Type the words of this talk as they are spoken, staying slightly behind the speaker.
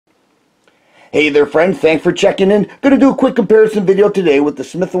Hey there friends, thanks for checking in. Going to do a quick comparison video today with the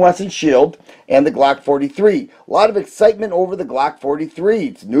Smith & Wesson Shield and the Glock 43. A lot of excitement over the Glock 43.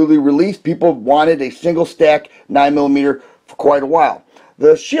 It's newly released. People wanted a single stack 9mm for quite a while.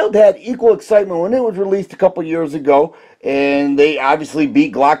 The Shield had equal excitement when it was released a couple years ago, and they obviously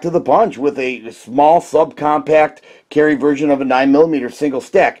beat Glock to the punch with a small subcompact carry version of a 9mm single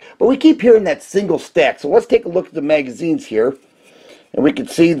stack. But we keep hearing that single stack, so let's take a look at the magazines here, and we can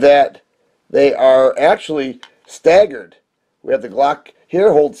see that they are actually staggered. We have the Glock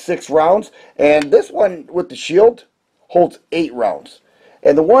here, holds 6 rounds, and this one with the Shield holds 8 rounds.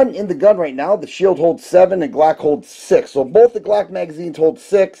 And the one in the gun right now, the Shield holds 7 and Glock holds 6. So both the Glock magazines hold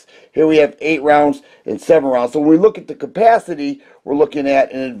 6. Here we have 8 rounds and 7 rounds. So when we look at the capacity, we're looking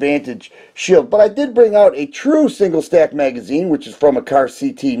at an advantage Shield. But I did bring out a true single stack magazine, which is from a Car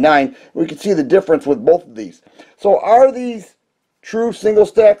CT9. We can see the difference with both of these. So are these true single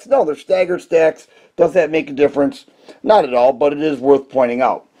stacks? No, they're staggered stacks. Does that make a difference? Not at all, but it is worth pointing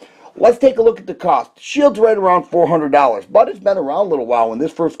out. Let's take a look at the cost. Shield's right around $400, but it's been around a little while. When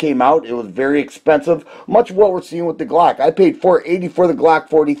this first came out, it was very expensive, much of what we're seeing with the Glock. I paid $480 for the Glock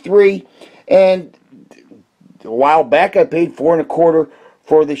 43, and a while back I paid $425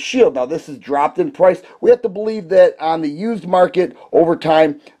 for the Shield. Now this has dropped in price. We have to believe that on the used market, over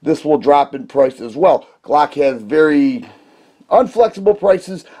time, this will drop in price as well. Glock has very unflexible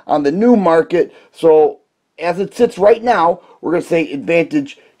prices on the new market, so as it sits right now, we're going to say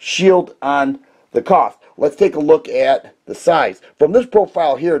advantage Shield on the cost. Let's take a look at the size. From this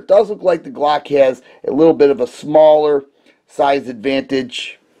profile here, it does look like the Glock has a little bit of a smaller size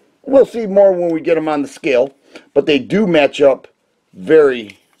advantage. We'll see more when we get them on the scale, but they do match up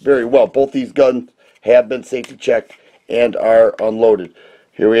very, very well. Both these guns have been safety checked and are unloaded.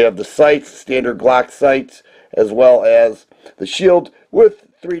 Here we have the sights, standard Glock sights, as well as the Shield with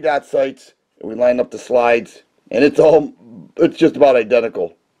 3-dot sights. And we line up the slides, and it's just about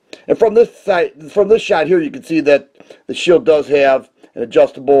identical. And from this shot here, you can see that the Shield does have an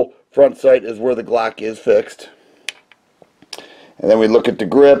adjustable front sight as where the Glock is fixed. And then we look at the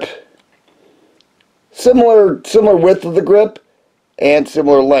grip. Similar width of the grip and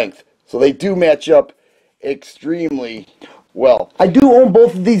similar length. So they do match up extremely well. I do own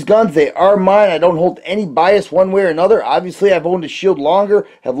both of these guns. They are mine. I don't hold any bias one way or another. Obviously, I've owned a Shield longer,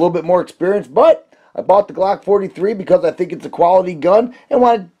 have a little bit more experience, but I bought the Glock 43 because I think it's a quality gun and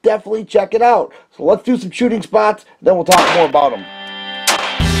want to definitely check it out. So let's do some shooting spots, then we'll talk more about them.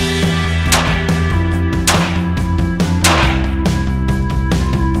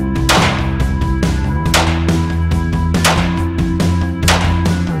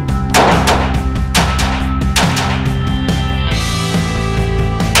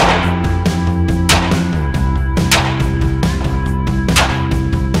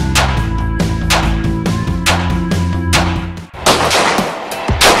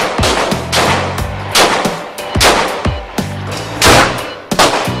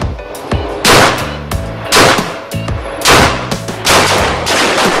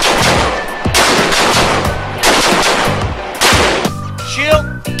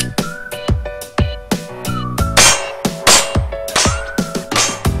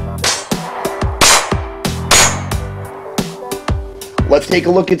 Let's take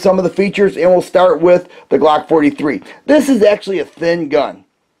a look at some of the features, and we'll start with the Glock 43. This is actually a thin gun.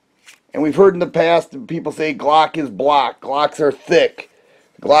 And we've heard in the past people say Glock is block. Glocks are thick.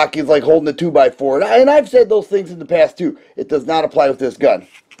 Glock is like holding a 2x4. And I've said those things in the past too. It does not apply with this gun.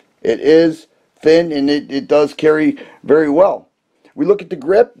 It is thin, and it does carry very well. We look at the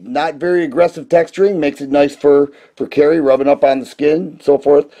grip, not very aggressive texturing, makes it nice for carry, rubbing up on the skin, so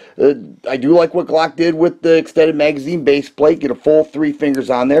forth. I do like what Glock did with the extended magazine base plate, get a full 3 fingers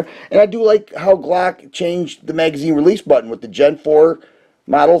on there. And I do like how Glock changed the magazine release button with the Gen 4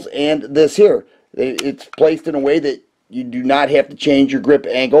 models and this here. It's placed in a way that you do not have to change your grip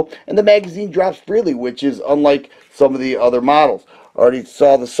angle, and the magazine drops freely, which is unlike some of the other models. Already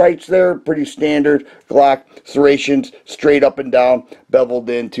saw the sights there, pretty standard Glock serrations, straight up and down, beveled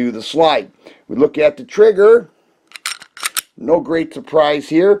into the slide. We look at the trigger, no great surprise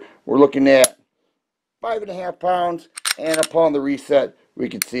here. We're looking at 5.5 pounds, and upon the reset, we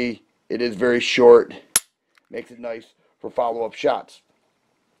can see it is very short. Makes it nice for follow-up shots.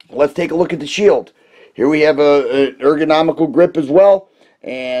 Let's take a look at the Shield. Here we have an ergonomical grip as well,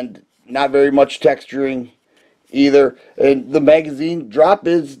 and not very much texturing either, and the magazine drop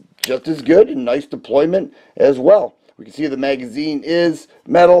is just as good and nice deployment as well. We can see the magazine is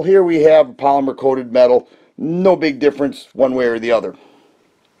metal. Here we have polymer coated metal. No big difference one way or the other.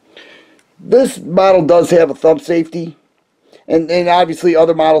 This model does have a thumb safety, and obviously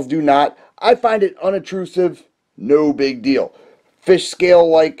other models do not. I find it unobtrusive, no big deal. Fish scale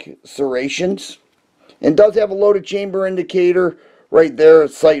like serrations, and does have a loaded chamber indicator right there, a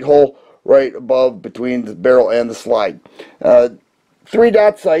sight hole right above between the barrel and the slide.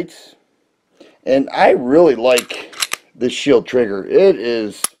 3-dot sights, and I really like this Shield trigger. It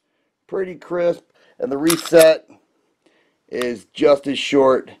is pretty crisp, and the reset is just as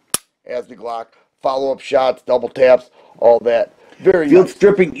short as the Glock. Follow-up shots, double taps, all that. Very field nice.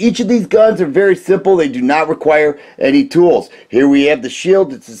 Stripping. Each of these guns are very simple. They do not require any tools. Here we have the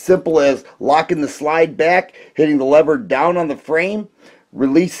Shield. It's as simple as locking the slide back, hitting the lever down on the frame,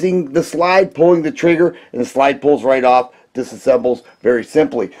 releasing the slide, pulling the trigger, and the slide pulls right off. Disassembles very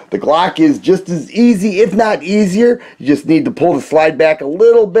simply. The Glock is just as easy, if not easier. You just need to pull the slide back a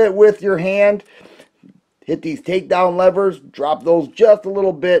little bit with your hand. Hit these takedown levers, drop those just a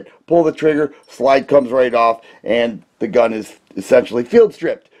little bit, pull the trigger, slide comes right off, and the gun is essentially field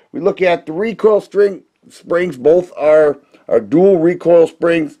stripped. We look at the recoil springs. Both are dual recoil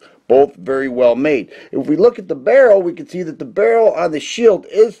springs, both very well made. If we look at the barrel, we can see that the barrel on the Shield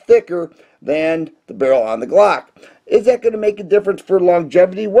is thicker than the barrel on the Glock. Is that going to make a difference for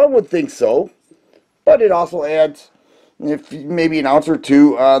longevity? One would think so, but it also adds maybe an ounce or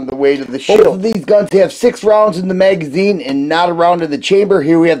two on the weight of the Shield. Both of these guns have 6 rounds in the magazine and not a round in the chamber.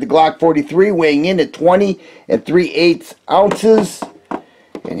 Here we have the Glock 43 weighing in at 20 3/8 ounces.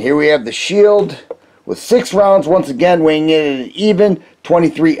 And here we have the Shield with 6 rounds, once again weighing in at an even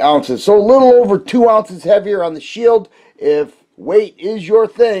 23 ounces. So a little over 2 ounces heavier on the Shield. If weight is your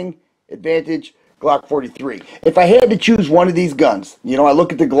thing, advantage Glock 43. If I had to choose one of these guns, you know, I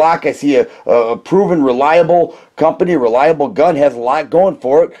look at the Glock, I see a proven, reliable company, a reliable gun, has a lot going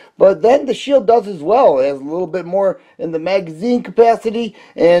for it, but then the Shield does as well. It has a little bit more in the magazine capacity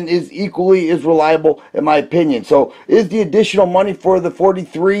and is equally as reliable in my opinion. So is the additional money for the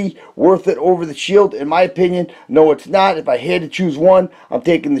 43 worth it over the Shield? In my opinion, no, it's not. If I had to choose one, I'm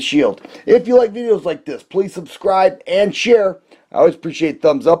taking the Shield. If you like videos like this, please subscribe and share. I always appreciate the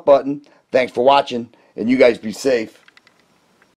thumbs up button. Thanks for watching, and you guys be safe.